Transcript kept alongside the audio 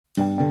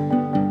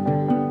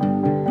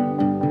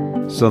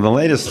So the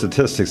latest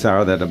statistics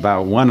are that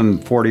about 1 in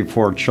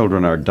 44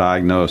 children are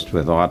diagnosed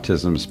with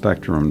autism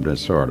spectrum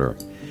disorder.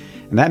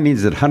 And that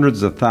means that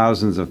hundreds of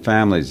thousands of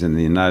families in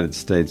the United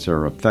States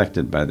are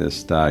affected by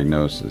this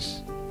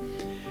diagnosis.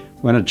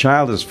 When a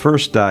child is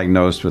first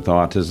diagnosed with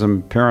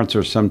autism, parents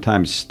are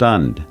sometimes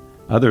stunned.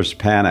 Others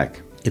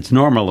panic. It's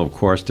normal, of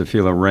course, to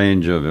feel a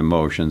range of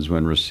emotions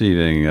when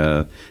receiving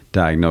a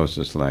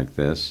diagnosis like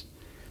this.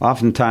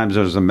 Oftentimes,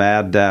 there's a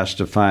mad dash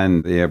to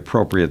find the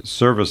appropriate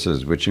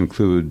services, which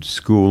include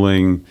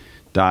schooling,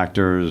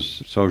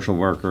 doctors, social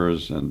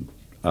workers, and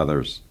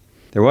others.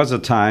 There was a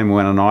time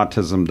when an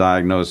autism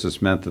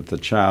diagnosis meant that the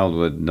child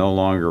would no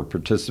longer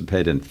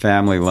participate in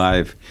family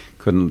life,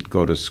 couldn't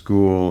go to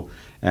school,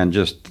 and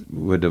just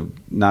would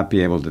not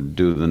be able to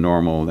do the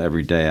normal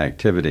everyday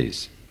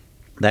activities.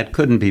 That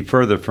couldn't be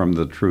further from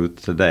the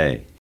truth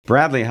today.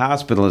 Bradley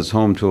Hospital is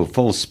home to a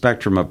full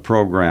spectrum of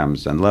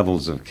programs and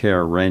levels of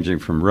care ranging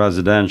from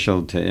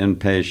residential to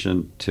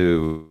inpatient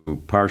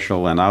to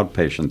partial and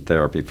outpatient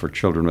therapy for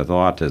children with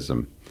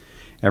autism.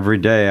 Every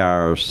day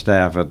our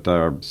staff at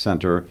our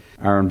center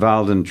are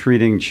involved in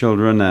treating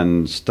children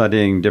and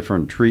studying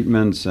different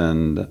treatments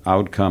and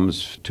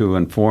outcomes to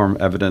inform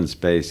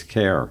evidence-based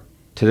care.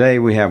 Today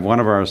we have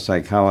one of our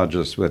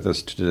psychologists with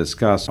us to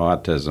discuss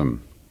autism.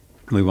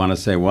 We want to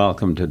say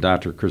welcome to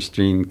Dr.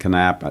 Christine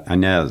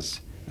Knapp-Inez,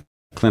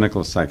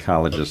 clinical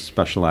psychologist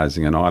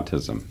specializing in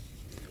autism.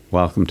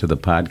 Welcome to the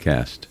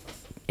podcast.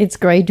 It's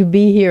great to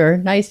be here.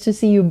 Nice to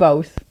see you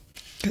both.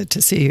 Good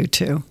to see you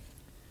too.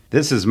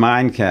 This is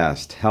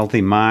Mindcast,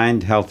 Healthy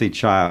Mind, Healthy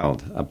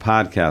Child, a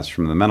podcast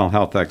from the mental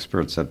health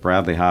experts at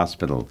Bradley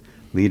Hospital,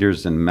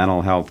 leaders in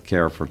mental health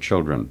care for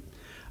children.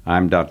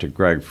 I'm Dr.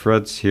 Greg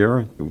Fritz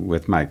here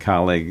with my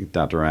colleague,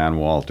 Dr. Ann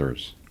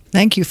Walters.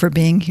 Thank you for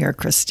being here,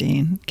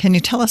 Christine. Can you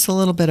tell us a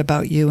little bit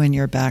about you and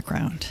your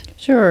background?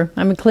 Sure.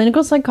 I'm a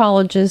clinical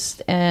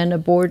psychologist and a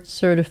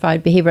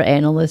board-certified behavior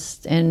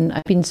analyst, and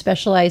I've been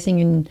specializing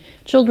in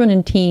children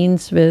and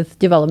teens with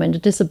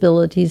developmental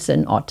disabilities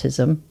and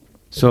autism.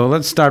 So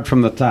let's start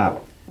from the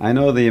top. I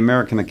know the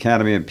American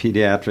Academy of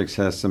Pediatrics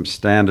has some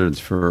standards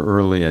for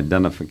early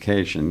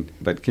identification,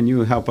 but can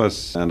you help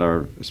us and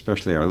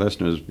especially our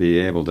listeners be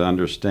able to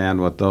understand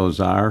what those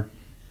are?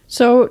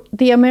 So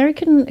the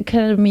American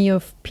Academy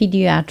of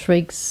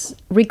Pediatrics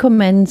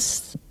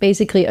recommends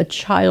basically a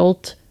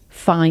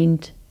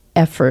child-find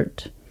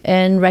effort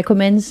and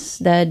recommends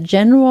that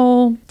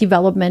general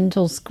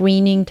developmental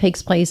screening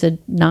takes place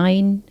at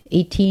 9,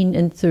 18,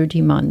 and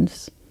 30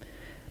 months.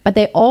 But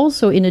they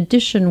also, in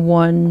addition,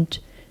 want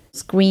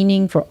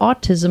screening for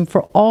autism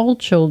for all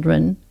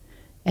children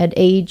at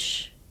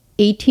age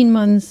 18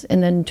 months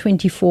and then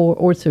 24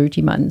 or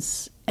 30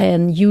 months,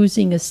 and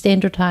using a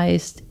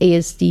standardized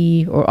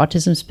ASD or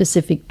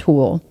autism-specific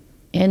tool.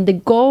 And the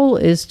goal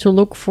is to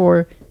look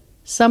for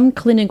some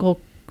clinical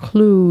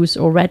clues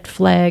or red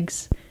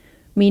flags,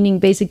 meaning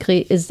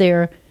basically, is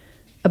there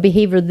a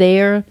behavior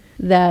there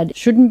that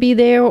shouldn't be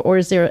there, or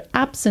is there an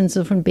absence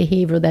of a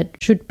behavior that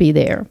should be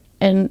there?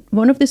 And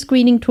one of the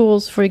screening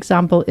tools, for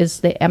example, is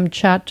the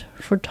MCHAT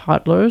for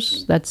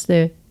toddlers. That's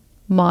the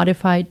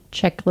modified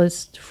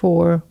checklist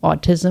for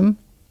autism.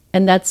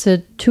 And that's a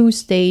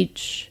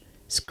 2-stage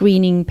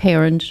screening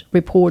parent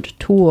report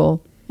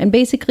tool. And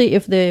basically,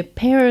 if the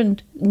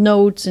parent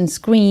notes and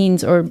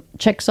screens or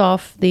checks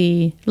off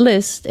the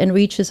list and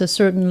reaches a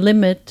certain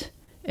limit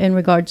in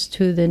regards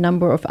to the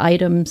number of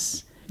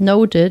items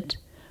noted,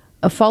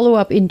 a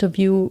follow-up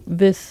interview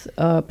with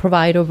a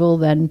provider will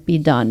then be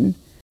done,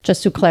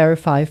 just to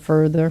clarify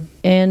further.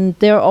 And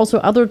there are also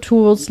other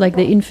tools like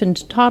the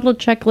infant toddler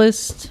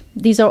checklist.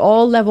 These are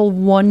all level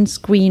 1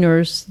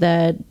 screeners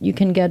that you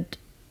can get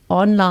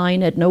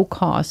online at no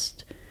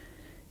cost.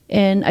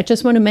 And I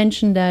just want to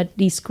mention that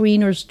these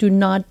screeners do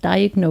not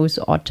diagnose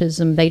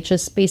autism. They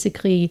just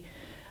basically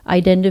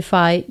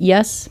identify,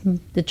 yes,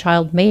 the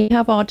child may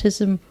have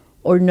autism,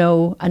 or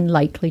no,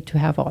 unlikely to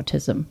have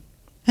autism.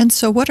 And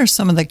so what are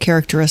some of the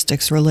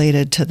characteristics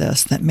related to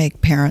this that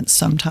make parents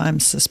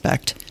sometimes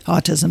suspect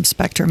autism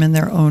spectrum in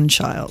their own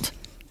child?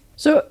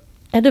 So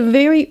at a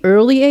very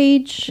early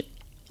age,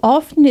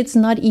 often it's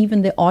not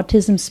even the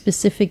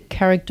autism-specific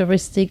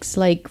characteristics,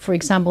 like, for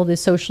example, the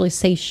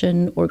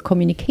socialization or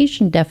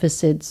communication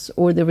deficits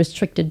or the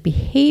restricted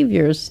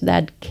behaviors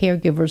that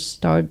caregivers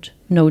start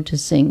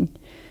noticing.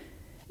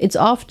 It's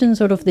often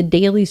sort of the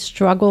daily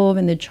struggle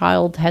when the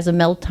child has a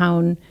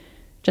meltdown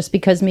just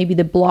because maybe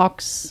the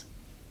blocks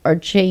are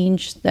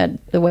changed,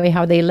 that the way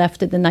how they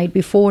left it the night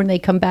before, and they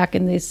come back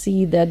and they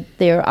see that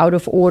they're out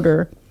of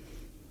order.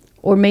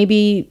 Or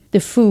maybe the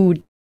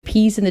food,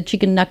 peas and the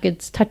chicken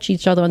nuggets touch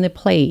each other on the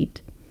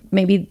plate.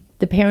 Maybe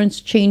the parents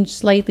change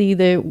slightly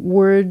the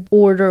word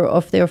order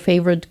of their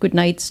favorite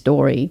goodnight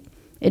story.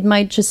 It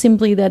might just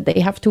simply that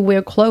they have to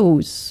wear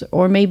clothes,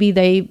 or maybe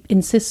they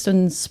insist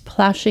on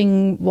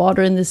splashing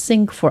water in the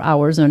sink for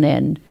hours on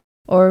end.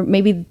 Or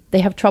maybe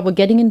they have trouble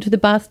getting into the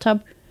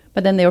bathtub,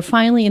 but then they're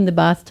finally in the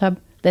bathtub,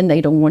 then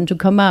they don't want to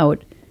come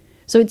out.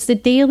 So it's the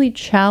daily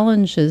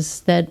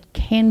challenges that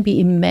can be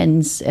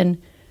immense and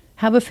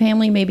have a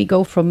family maybe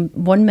go from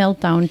one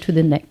meltdown to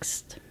the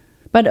next.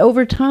 But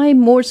over time,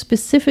 more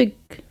specific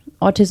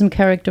autism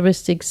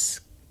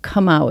characteristics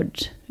come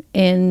out,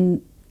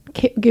 and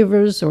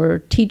caregivers or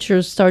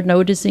teachers start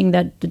noticing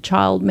that the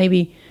child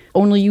maybe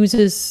only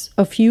uses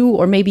a few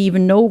or maybe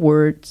even no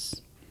words.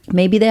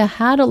 Maybe they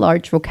had a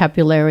large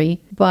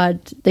vocabulary,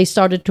 but they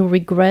started to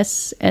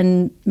regress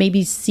and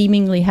maybe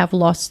seemingly have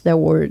lost their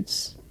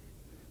words.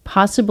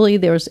 Possibly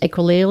there's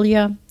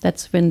echolalia.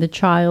 That's when the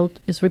child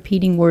is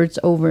repeating words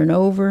over and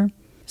over.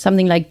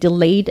 Something like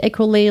delayed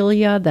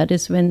echolalia. That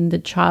is when the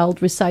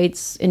child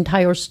recites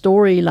entire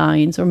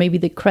storylines or maybe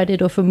the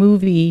credit of a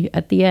movie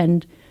at the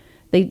end.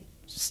 They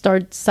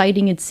start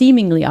citing it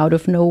seemingly out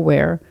of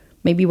nowhere,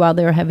 maybe while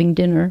they're having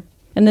dinner.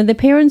 And then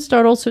the parents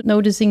start also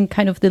noticing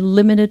kind of the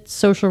limited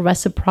social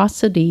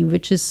reciprocity,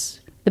 which is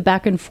the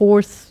back and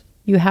forth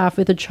you have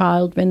with a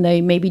child when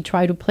they maybe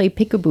try to play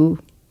peekaboo.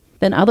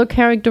 Then other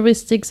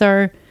characteristics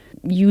are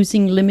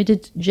using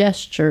limited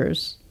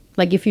gestures.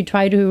 Like if you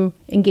try to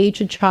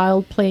engage a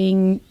child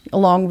playing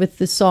along with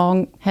the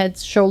song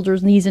heads,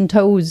 shoulders, knees, and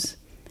toes,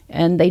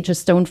 and they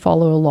just don't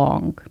follow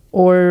along.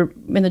 Or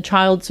when the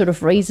child sort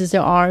of raises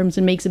their arms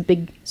and makes a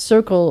big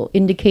circle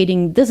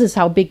indicating this is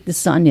how big the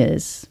sun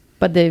is,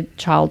 but the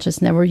child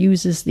just never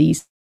uses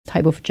these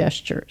type of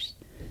gestures.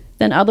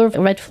 Then other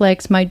red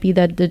flags might be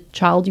that the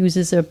child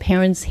uses a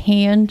parent's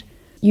hand,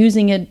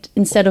 using it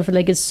instead of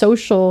like a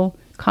social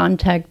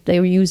contact, they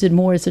use it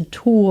more as a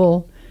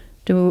tool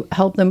to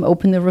help them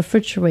open the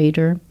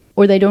refrigerator.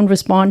 Or they don't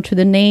respond to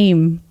the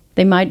name.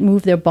 They might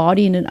move their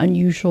body in an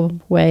unusual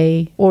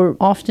way, or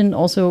often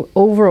also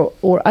over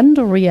or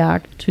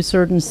underreact to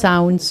certain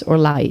sounds or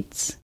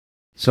lights.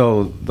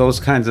 So those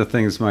kinds of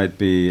things might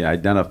be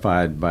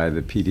identified by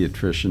the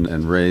pediatrician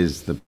and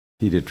raise the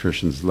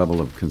pediatrician's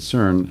level of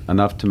concern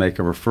enough to make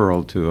a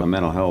referral to a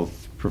mental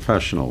health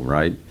professional,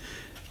 right?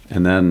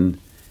 And then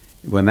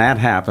when that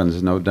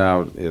happens, no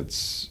doubt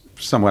it's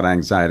somewhat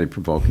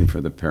anxiety-provoking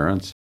for the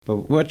parents.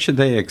 But what should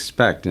they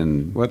expect,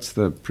 and what's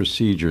the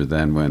procedure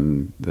then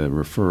when the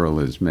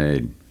referral is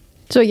made?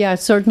 So yeah,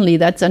 certainly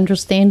that's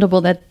understandable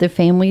that the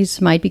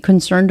families might be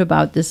concerned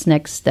about this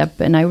next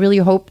step. And I really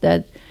hope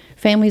that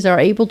families are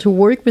able to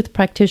work with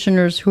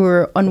practitioners who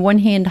are on one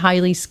hand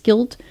highly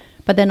skilled,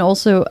 but then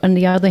also on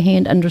the other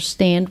hand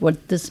understand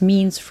what this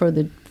means for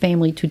the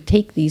family to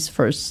take these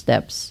first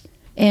steps.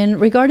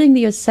 And regarding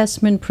the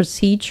assessment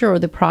procedure or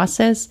the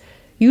process,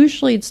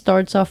 usually it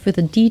starts off with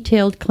a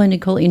detailed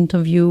clinical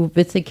interview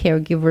with the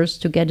caregivers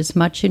to get as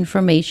much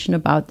information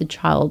about the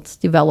child's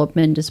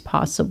development as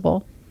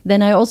possible.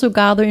 Then I also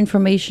gather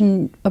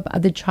information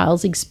about the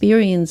child's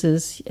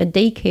experiences at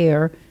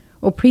daycare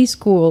or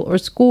preschool or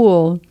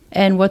school,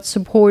 and what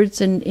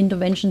supports and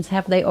interventions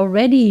have they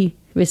already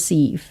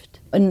received.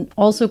 And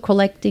also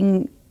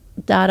collecting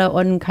data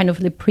on kind of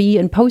the pre-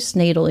 and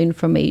postnatal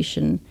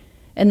information.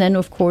 And then,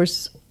 of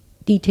course,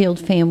 detailed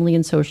family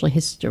and social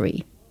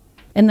history.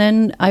 And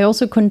then I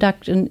also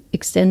conduct an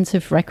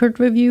extensive record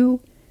review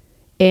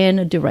and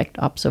a direct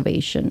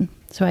observation,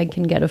 so I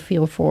can get a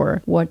feel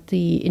for what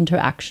the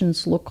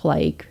interactions look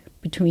like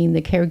between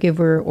the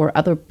caregiver or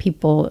other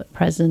people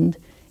present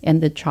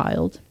and the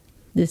child.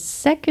 The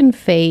second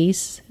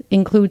phase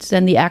includes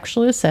then the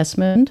actual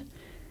assessment,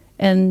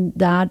 and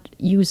that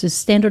uses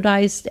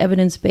standardized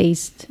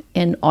evidence-based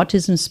and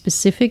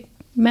autism-specific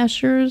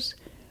measures,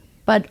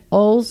 but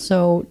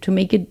also to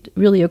make it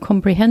really a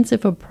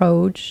comprehensive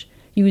approach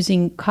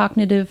using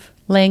cognitive,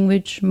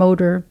 language,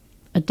 motor,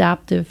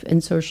 adaptive,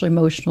 and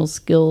social-emotional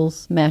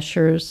skills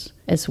measures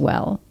as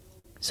well.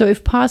 So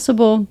if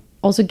possible,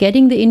 also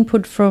getting the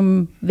input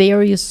from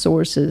various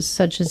sources,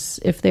 such as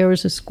if there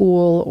is a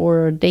school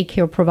or a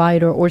daycare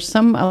provider or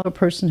some other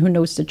person who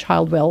knows the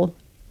child well,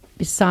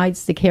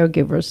 besides the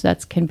caregivers,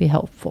 that can be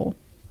helpful.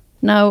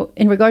 Now,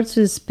 in regards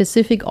to the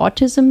specific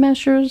autism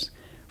measures,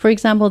 for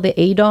example, the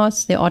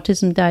ADOS, the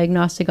Autism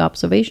Diagnostic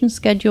Observation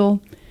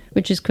Schedule,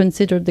 which is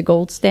considered the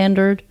gold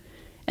standard,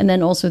 and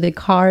then also the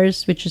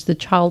CARS, which is the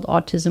Child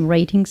Autism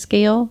Rating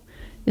Scale,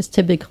 is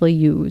typically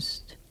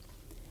used.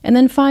 And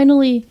then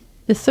finally,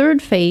 the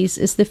third phase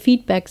is the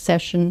feedback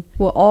session,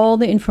 where all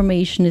the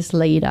information is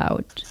laid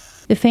out.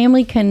 The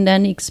family can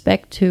then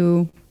expect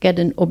to get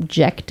an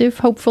objective,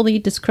 hopefully,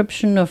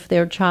 description of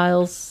their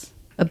child's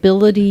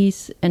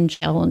abilities and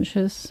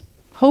challenges.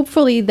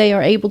 Hopefully, they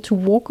are able to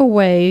walk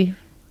away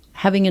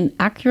having an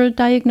accurate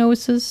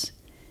diagnosis,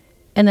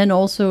 and then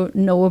also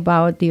know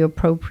about the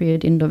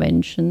appropriate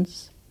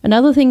interventions.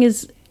 Another thing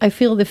is, I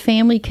feel the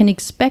family can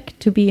expect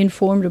to be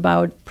informed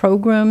about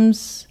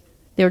programs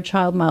their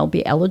child might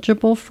be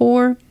eligible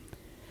for,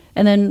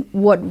 and then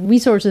what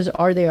resources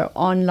are there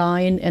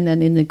online and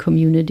then in the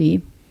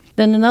community.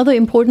 Then another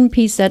important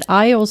piece that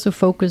I also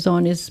focus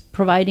on is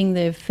providing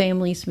the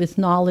families with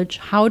knowledge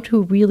how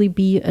to really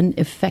be an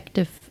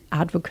effective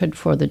advocate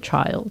for the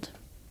child.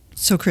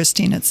 So,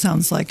 Christine, it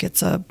sounds like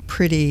it's a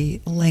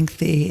pretty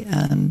lengthy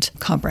and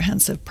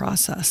comprehensive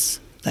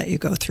process that you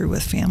go through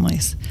with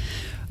families.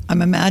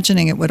 I'm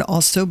imagining it would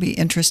also be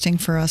interesting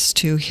for us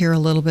to hear a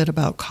little bit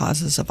about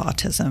causes of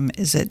autism.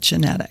 Is it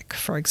genetic,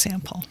 for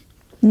example?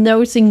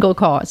 no single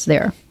cause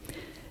there.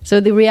 So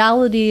the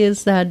reality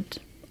is that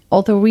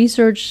although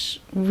research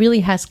really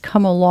has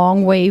come a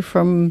long way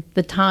from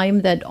the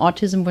time that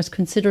autism was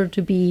considered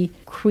to be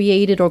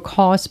created or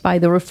caused by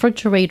the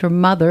refrigerator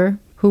mother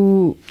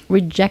who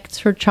rejects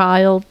her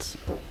child,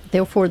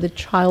 therefore the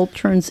child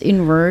turns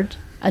inward,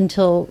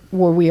 until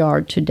where we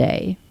are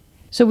today.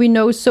 So we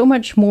know so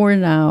much more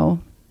now,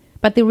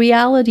 but the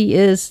reality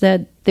is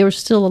that there's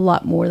still a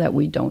lot more that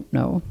we don't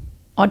know.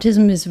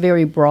 Autism is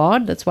very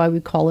broad, that's why we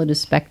call it a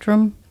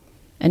spectrum,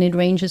 and it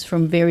ranges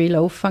from very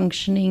low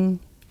functioning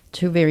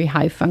to very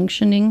high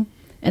functioning.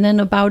 And then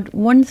about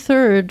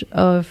 1/3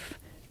 of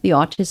the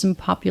autism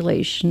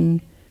population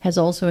has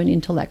also an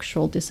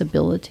intellectual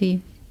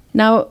disability.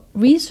 Now,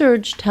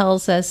 research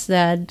tells us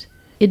that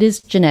it is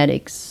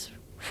genetics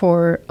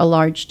for a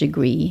large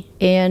degree,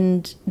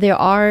 and there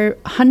are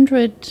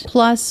 100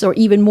 plus or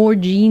even more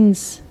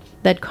genes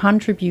that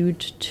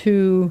contribute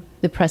to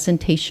the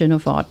presentation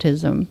of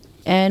autism.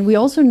 And we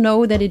also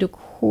know that it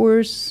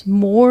occurs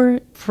more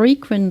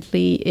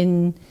frequently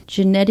in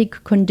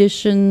genetic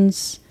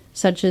conditions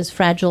such as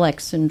Fragile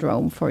X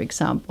syndrome, for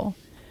example.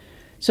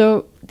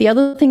 So the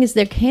other thing is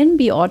there can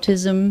be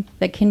autism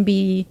that can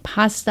be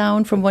passed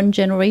down from one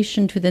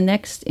generation to the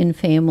next in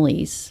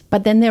families.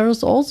 But then there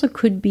also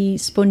could be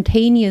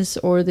spontaneous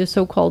or the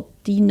so-called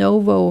de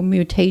novo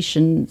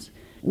mutations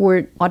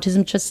where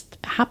autism just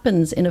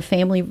happens in a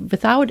family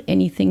without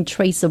anything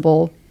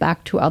traceable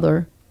back to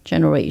other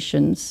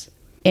generations.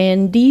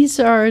 And these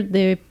are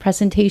the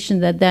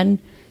presentations that then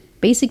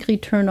basically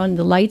turn on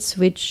the light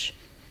switch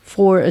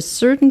for a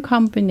certain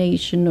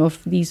combination of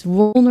these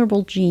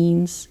vulnerable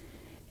genes,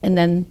 and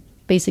then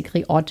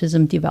basically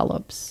autism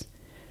develops.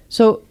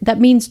 So that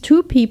means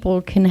two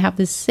people can have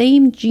the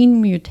same gene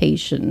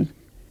mutation,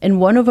 and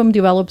one of them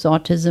develops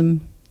autism,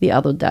 the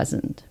other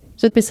doesn't.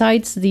 So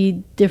besides the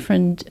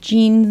different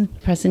gene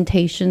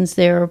presentations,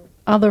 there are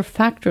other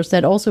factors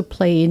that also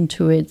play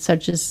into it,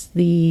 such as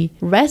the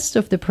rest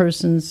of the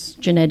person's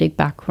genetic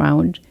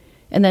background,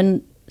 and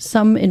then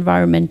some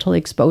environmental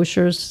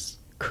exposures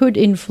could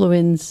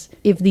influence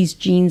if these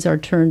genes are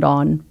turned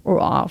on or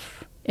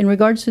off. In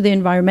regards to the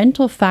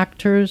environmental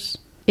factors,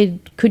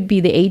 it could be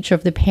the age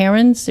of the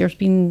parents. There's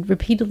been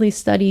repeatedly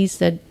studies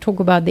that talk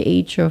about the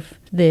age of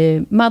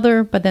the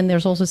mother, but then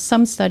there's also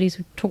some studies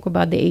who talk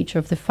about the age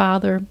of the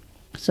father.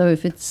 So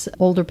if it's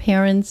older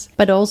parents,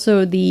 but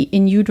also the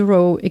in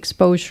utero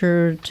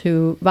exposure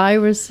to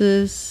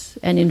viruses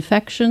and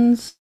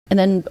infections, and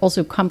then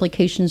also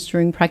complications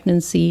during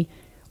pregnancy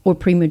or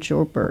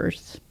premature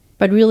birth.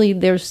 But really,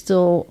 there's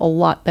still a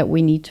lot that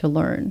we need to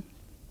learn.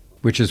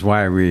 Which is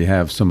why we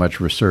have so much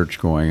research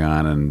going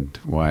on and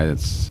why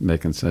it's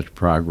making such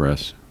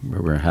progress.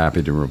 We're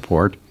happy to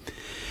report.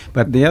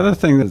 But the other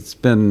thing that's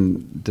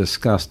been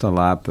discussed a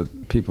lot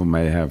that people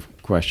may have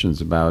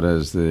questions about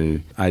is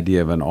the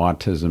idea of an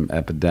autism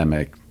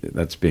epidemic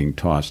that's being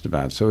tossed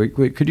about. So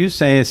could you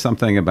say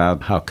something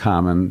about how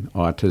common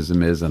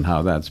autism is and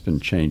how that's been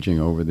changing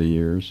over the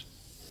years?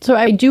 So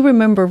I do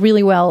remember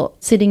really well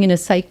sitting in a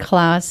psych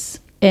class,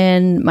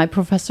 and my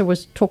professor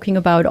was talking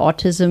about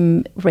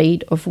autism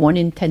rate of 1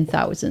 in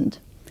 10,000.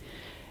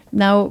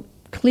 Now,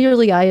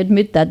 clearly, I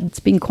admit that it's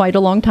been quite a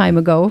long time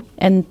ago,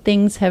 and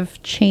things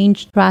have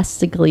changed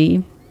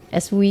drastically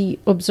as we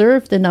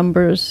observe the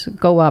numbers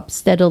go up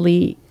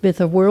steadily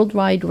with a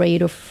worldwide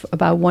rate of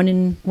about 1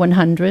 in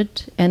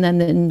 100. And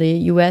then in the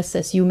US,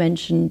 as you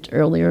mentioned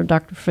earlier,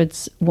 Dr.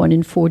 Fritz, 1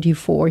 in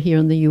 44 here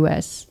in the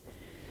US.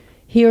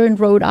 Here in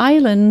Rhode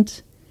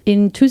Island,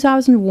 in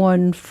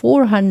 2001,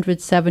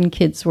 407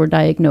 kids were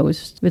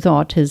diagnosed with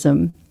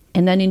autism.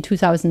 And then in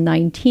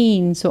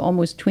 2019, so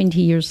almost 20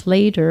 years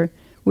later,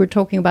 we're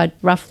talking about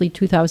roughly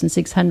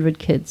 2,600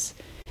 kids.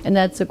 And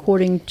that's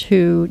according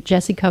to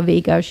Jessica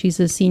Vega. She's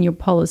a senior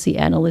policy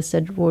analyst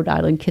at Rhode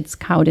Island Kids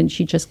Count, and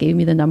she just gave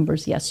me the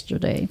numbers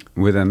yesterday.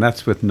 And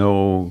that's with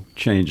no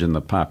change in the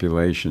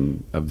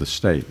population of the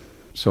state.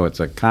 So it's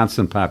a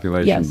constant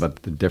population, yes,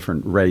 but the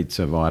different rates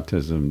of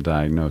autism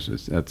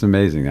diagnosis. That's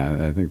amazing.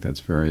 I think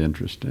that's very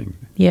interesting.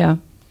 Yeah,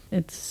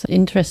 it's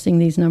interesting,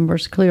 these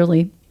numbers,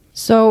 clearly.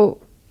 So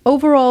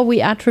overall,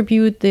 we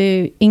attribute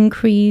the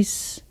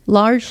increase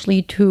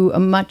largely to a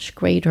much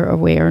greater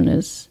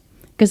awareness.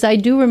 Because I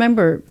do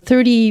remember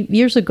 30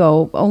 years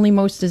ago, only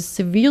most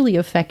severely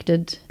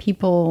affected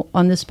people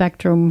on the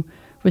spectrum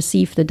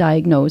received the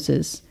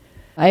diagnosis.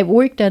 I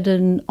worked at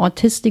an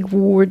autistic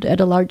ward at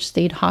a large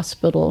state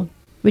hospital,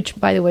 which,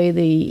 by the way,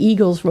 the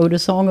Eagles wrote a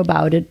song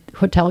about it,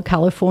 Hotel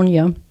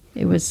California.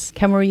 It was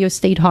Camarillo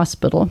State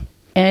Hospital.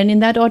 And in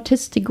that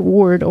autistic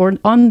ward, or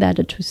on that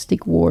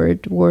autistic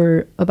ward,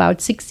 were about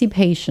 60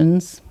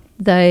 patients.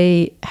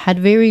 They had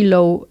very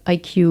low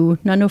IQ.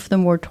 None of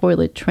them were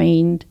toilet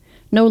trained.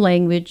 No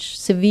language,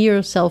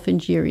 severe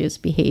self-injurious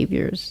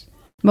behaviors.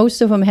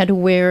 Most of them had to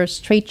wear a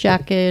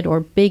straitjacket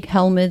or big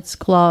helmets,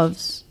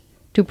 gloves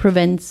to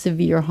prevent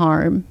severe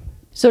harm.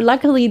 So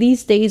luckily,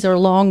 these days are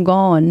long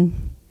gone.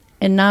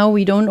 And now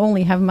we don't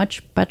only have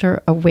much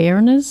better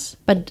awareness,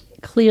 but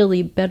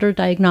clearly better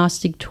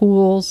diagnostic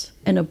tools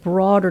and a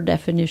broader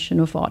definition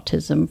of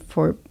autism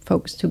for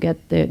folks to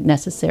get the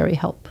necessary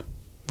help.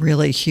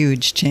 Really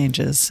huge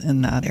changes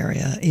in that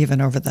area,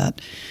 even over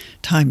that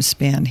time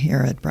span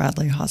here at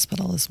Bradley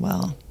Hospital as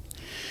well.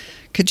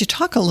 Could you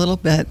talk a little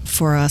bit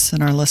for us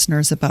and our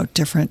listeners about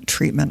different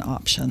treatment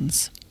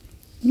options?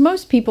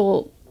 Most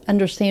people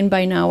understand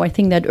by now, I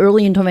think, that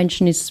early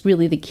intervention is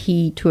really the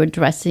key to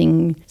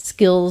addressing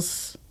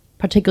skills,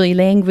 particularly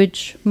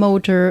language,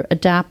 motor,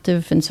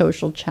 adaptive, and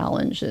social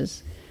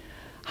challenges.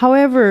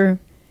 However,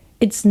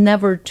 it's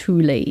never too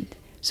late.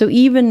 So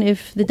even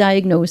if the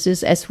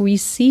diagnosis, as we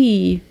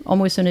see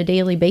almost on a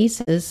daily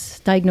basis,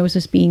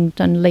 diagnosis being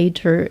done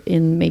later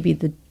in maybe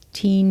the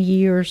teen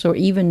years or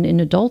even in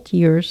adult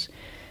years,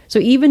 so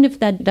even if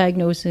that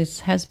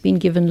diagnosis has been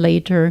given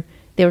later,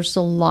 there's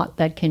a lot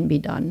that can be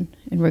done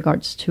in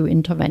regards to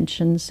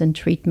interventions and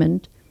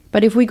treatment.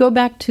 But if we go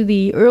back to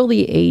the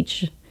early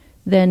age,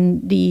 then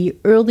the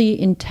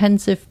early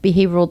intensive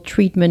behavioral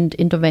treatment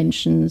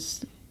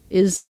interventions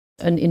is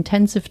an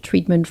intensive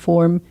treatment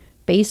form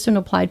based on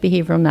applied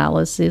behavioral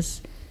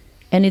analysis,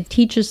 and it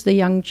teaches the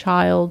young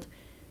child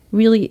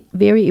really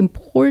very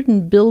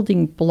important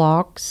building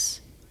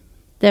blocks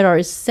that are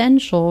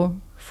essential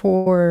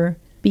for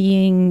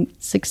being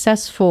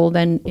successful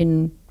then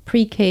in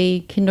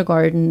pre-K,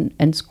 kindergarten,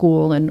 and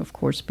school, and of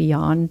course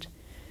beyond.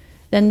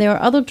 Then there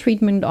are other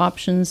treatment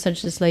options,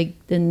 such as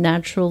like the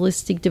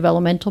naturalistic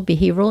developmental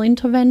behavioral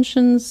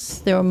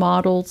interventions. There are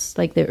models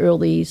like the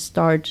Early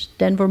Start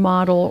Denver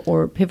model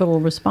or pivotal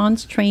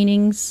response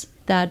trainings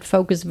that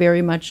focus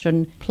very much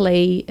on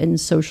play and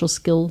social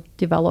skill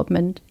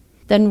development.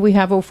 Then we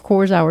have, of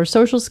course, our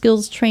social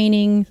skills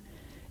training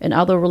and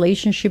other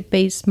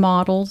relationship-based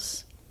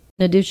models,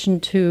 in addition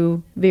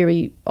to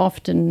very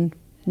often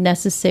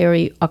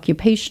necessary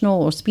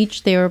occupational or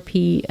speech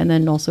therapy, and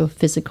then also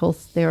physical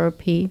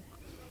therapy.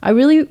 I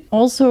really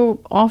also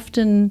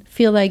often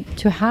feel like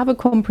to have a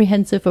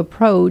comprehensive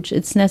approach,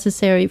 it's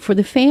necessary for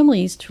the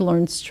families to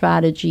learn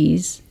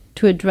strategies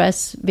to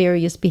address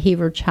various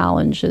behavior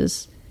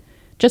challenges.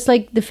 Just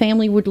like the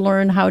family would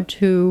learn how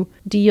to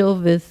deal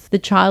with the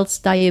child's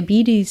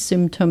diabetes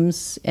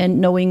symptoms and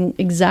knowing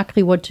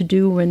exactly what to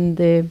do when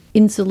the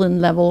insulin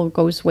level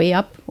goes way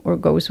up or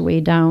goes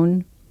way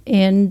down.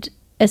 And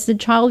as the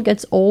child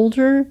gets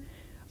older,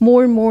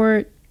 more and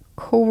more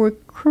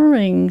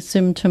co-recurring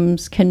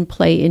symptoms can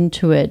play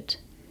into it,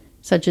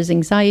 such as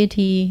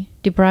anxiety,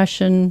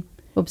 depression,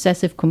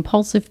 obsessive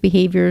compulsive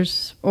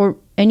behaviors, or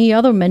any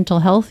other mental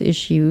health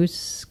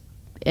issues.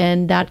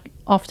 And that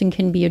often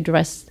can be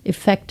addressed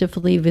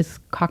effectively with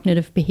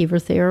cognitive behavior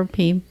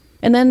therapy.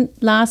 And then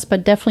last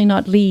but definitely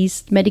not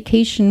least,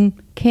 medication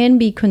can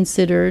be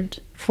considered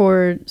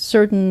for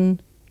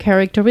certain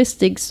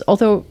characteristics,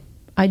 although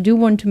I do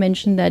want to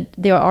mention that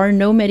there are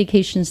no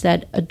medications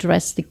that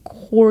address the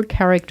core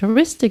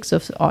characteristics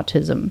of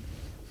autism,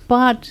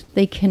 but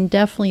they can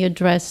definitely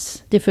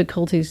address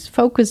difficulties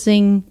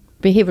focusing,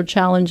 behavior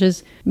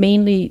challenges,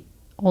 mainly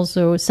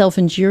also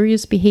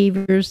self-injurious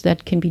behaviors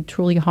that can be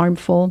truly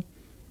harmful.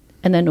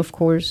 And then, of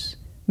course,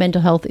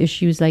 mental health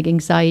issues like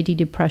anxiety,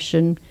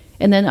 depression,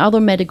 and then other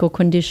medical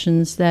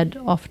conditions that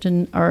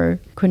often are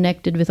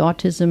connected with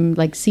autism,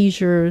 like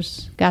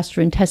seizures,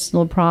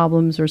 gastrointestinal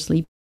problems, or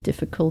sleep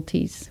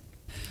difficulties.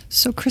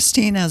 So,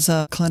 Christine, as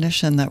a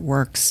clinician that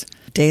works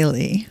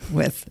daily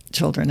with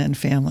children and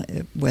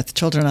family, with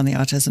children on the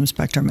autism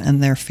spectrum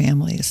and their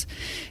families,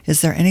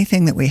 is there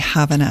anything that we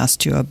haven't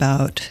asked you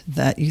about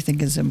that you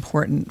think is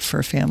important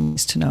for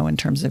families to know in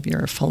terms of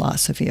your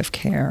philosophy of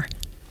care?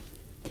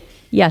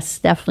 Yes,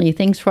 definitely.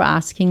 Thanks for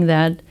asking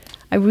that.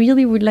 I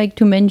really would like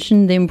to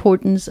mention the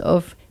importance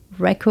of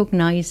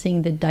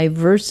recognizing the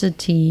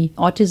diversity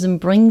autism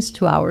brings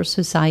to our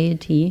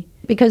society.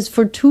 Because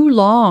for too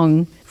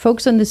long,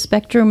 folks on the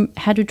spectrum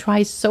had to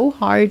try so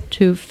hard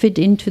to fit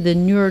into the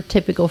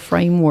neurotypical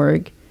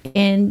framework.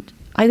 And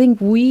I think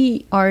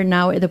we are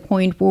now at a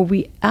point where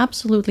we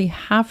absolutely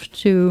have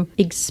to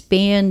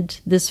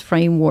expand this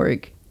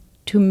framework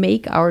to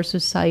make our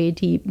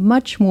society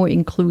much more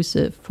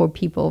inclusive for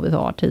people with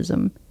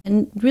autism.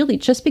 And really,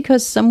 just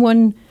because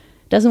someone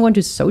doesn't want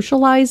to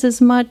socialize as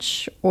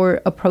much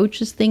or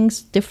approaches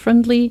things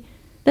differently,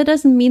 that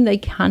doesn't mean they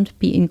can't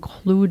be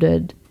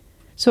included.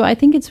 So I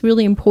think it's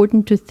really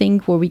important to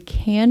think where we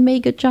can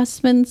make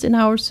adjustments in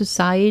our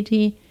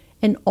society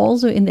and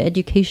also in the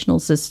educational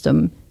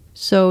system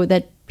so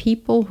that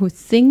people who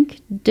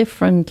think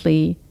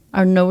differently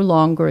are no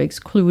longer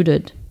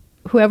excluded.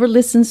 Whoever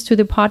listens to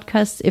the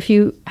podcast, if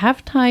you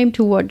have time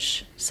to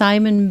watch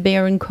Simon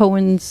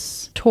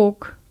Baron-Cohen's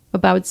talk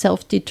about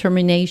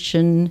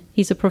self-determination,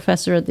 he's a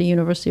professor at the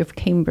University of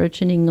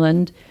Cambridge in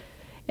England,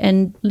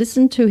 and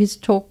listen to his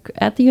talk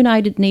at the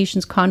United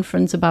Nations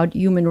Conference about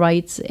Human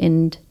Rights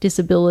and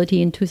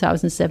Disability in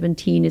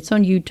 2017. It's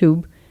on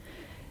YouTube.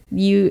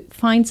 You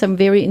find some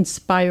very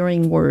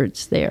inspiring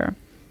words there.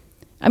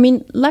 I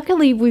mean,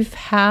 luckily we've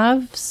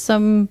have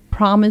some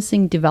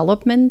promising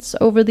developments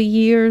over the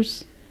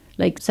years.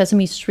 Like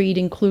Sesame Street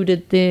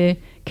included the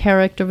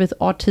character with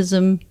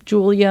autism,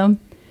 Julia.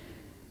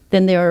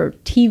 Then there are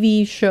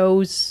TV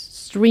shows,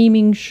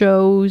 streaming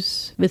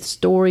shows with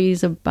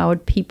stories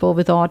about people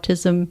with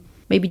autism.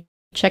 Maybe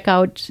check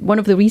out one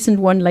of the recent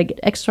one, like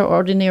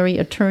Extraordinary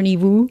Attorney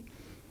Wu.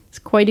 It's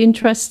quite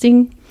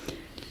interesting.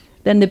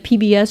 Then the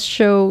PBS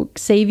show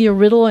Xavier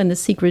Riddle and the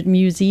Secret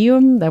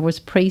Museum, that was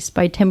praised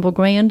by Temple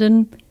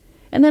Grandin.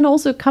 And then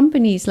also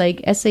companies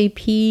like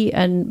SAP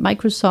and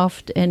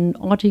Microsoft and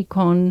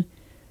Auticon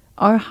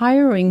are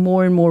hiring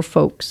more and more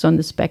folks on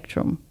the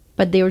spectrum.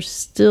 But there's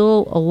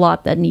still a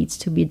lot that needs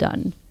to be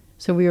done.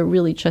 So we are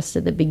really just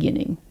at the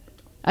beginning.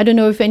 I don't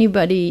know if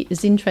anybody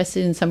is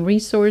interested in some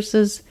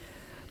resources,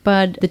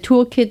 but the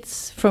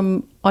toolkits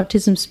from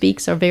Autism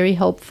Speaks are very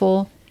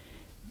helpful.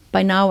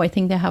 By now, I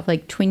think they have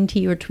like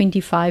 20 or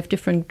 25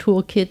 different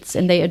toolkits,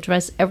 and they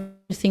address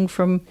everything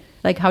from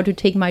like how to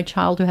take my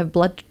child to have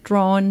blood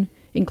drawn,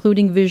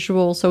 including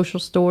visual, social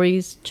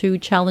stories, to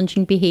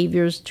challenging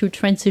behaviors, to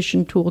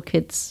transition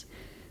toolkits.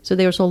 So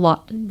there's a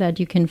lot that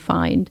you can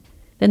find.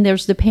 Then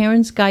there's the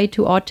Parent's Guide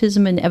to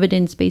Autism and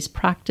Evidence-Based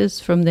Practice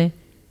from the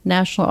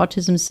National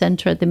Autism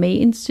Center at the May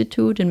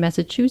Institute in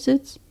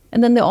Massachusetts.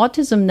 And then the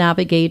Autism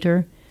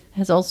Navigator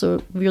has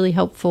also really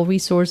helpful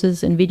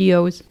resources and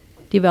videos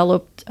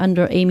developed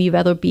under Amy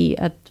Weatherby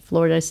at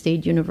Florida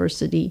State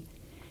University.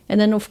 And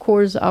then, of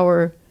course,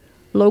 our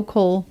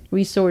local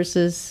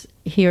resources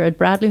here at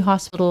Bradley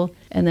Hospital,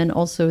 and then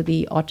also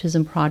the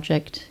Autism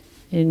Project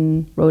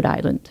in Rhode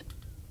Island.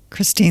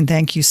 Christine,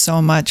 thank you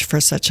so much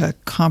for such a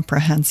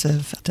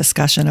comprehensive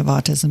discussion of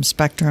autism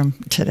spectrum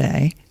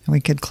today. We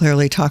could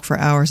clearly talk for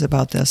hours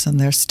about this, and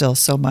there's still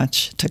so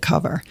much to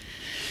cover.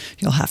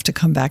 You'll have to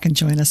come back and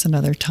join us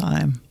another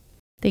time.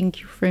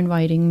 Thank you for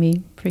inviting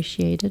me.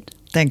 Appreciate it.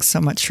 Thanks so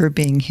much for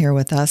being here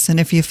with us. And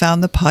if you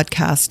found the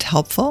podcast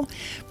helpful,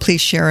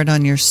 please share it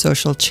on your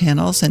social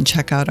channels and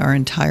check out our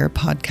entire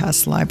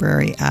podcast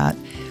library at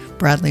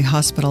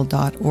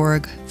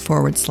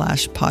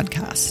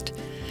bradleyhospital.org/podcast.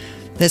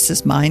 This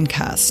is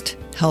Mindcast,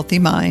 Healthy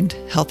Mind,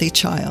 Healthy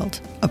Child,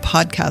 a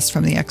podcast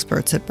from the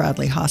experts at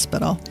Bradley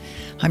Hospital.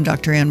 I'm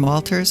Dr. Ann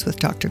Walters with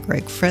Dr.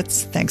 Greg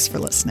Fritz. Thanks for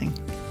listening.